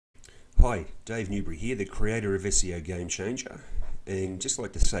Hi, Dave Newbury here, the creator of SEO Gamechanger, and just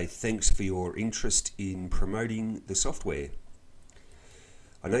like to say thanks for your interest in promoting the software.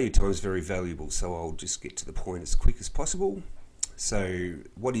 I know your time is very valuable, so I'll just get to the point as quick as possible. So,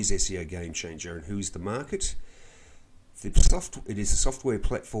 what is SEO Gamechanger and who is the market? It is a software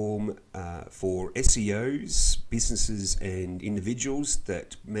platform for SEOs, businesses and individuals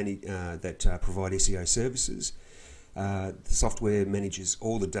that provide SEO services. The software manages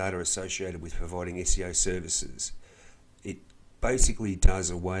all the data associated with providing SEO services. It basically does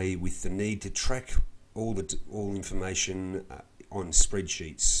away with the need to track all information on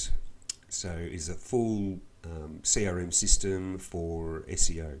spreadsheets. So it is a full CRM system for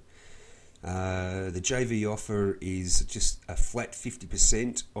SEO. The JV offer is just a flat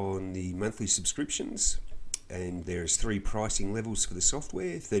 50% on the monthly subscriptions, and there's three pricing levels for the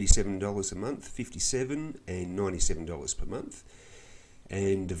software: $37 a month, $57 and $97 per month.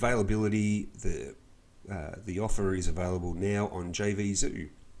 And availability, the offer is available now on JVZoo.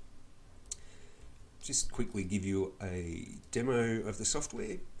 Just quickly give you a demo of the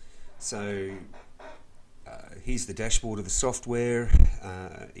software. So here's the dashboard of the software.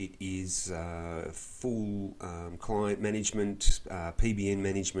 It is full client management, PBN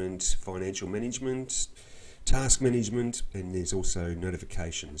management, financial management, task management, and there's also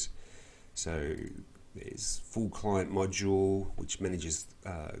notifications. So there's full client module, which manages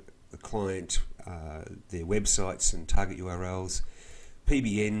the client, their websites and target URLs.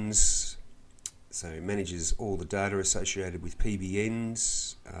 PBNs, so manages all the data associated with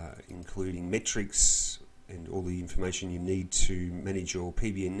PBNs, including metrics and all the information you need to manage your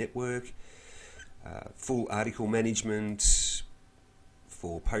PBN network. Full article management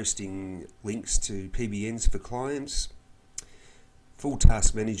for posting links to PBNs for clients. Full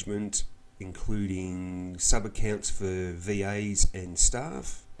task management, including sub-accounts for VAs and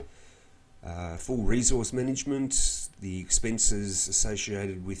staff. Full resource management, the expenses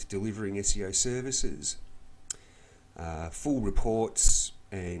associated with delivering SEO services. Full reports,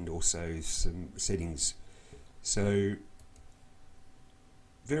 and also some settings. So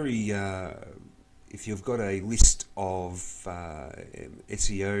if you've got a list of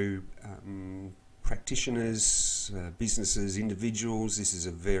SEO practitioners, businesses, individuals, this is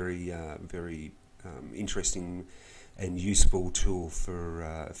a very interesting and useful tool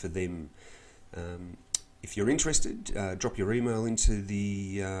for them. If you're interested, drop your email into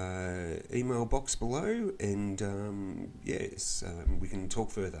the email box below, and we can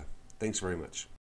talk further. Thanks very much.